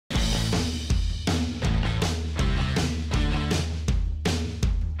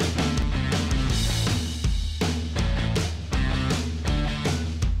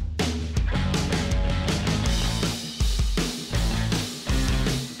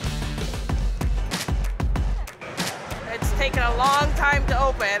taking a long time to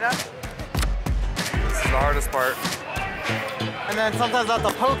open. This is the hardest part. And then sometimes I have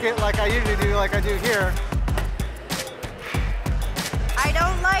to poke it like I usually do, like I do here. I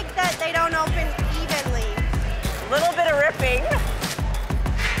don't like that they don't open evenly. A little bit of ripping.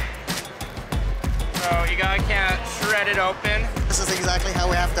 So you can't shred it open. This is exactly how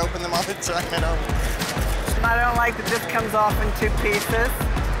we have to open them up and try it out. I don't like that this comes off in 2 pieces.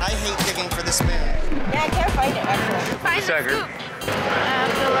 I hate digging for the spoon. Yeah, I can't find it actually. Find the scoop. I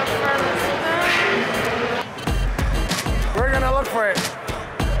have to look for the spoon. We're gonna look for it.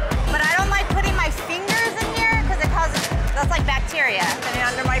 But I don't like putting my fingers in here because it causes, that's like bacteria.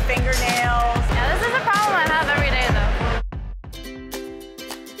 And under my fingernails. Yeah, this is a problem I have every day though.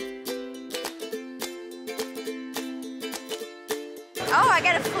 Oh, I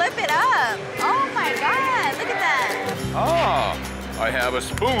gotta flip it up. Oh my God, look at that. Ah, I have a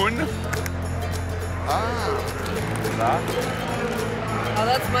spoon. Oh,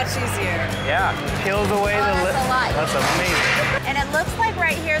 that's much easier. Yeah, peels away the lip. That's a lot. That's amazing. And it looks like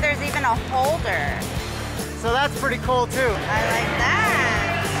right here there's even a holder. So that's pretty cool too. I like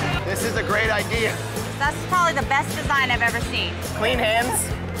that. This is a great idea. That's probably the best design I've ever seen. Clean hands,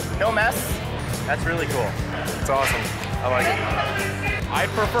 no mess. That's really cool. It's awesome. I like it. I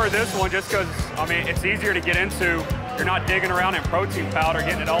prefer this one just because, I mean, it's easier to get into. You're not digging around in protein powder,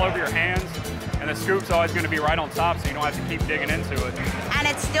 getting it all over your hands, and the scoop's always going to be right on top, so you don't have to keep digging into it. And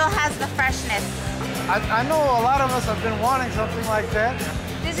it still has the freshness. I know a lot of us have been wanting something like that.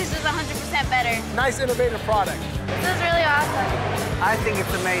 This is just 100% better. Nice, innovative product. This is really awesome. I think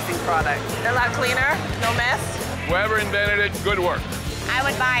it's an amazing product. A lot cleaner, no mess. Whoever invented it, good work. I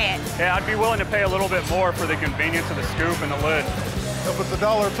would buy it. Yeah, I'd be willing to pay a little bit more for the convenience of the scoop and the lid. If it's $1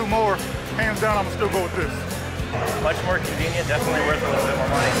 or $2 more, hands down, I'm gonna still go with this. Much more convenient, definitely worth a little bit more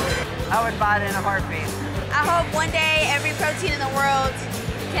money. I would buy it in a heartbeat. I hope one day every protein in the world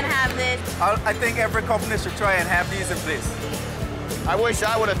can have this. I think every company should try and have these in place. I wish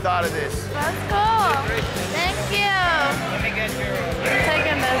I would have thought of this. That's cool. Thank you. Let me get your...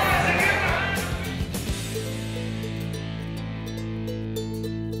 Taking this.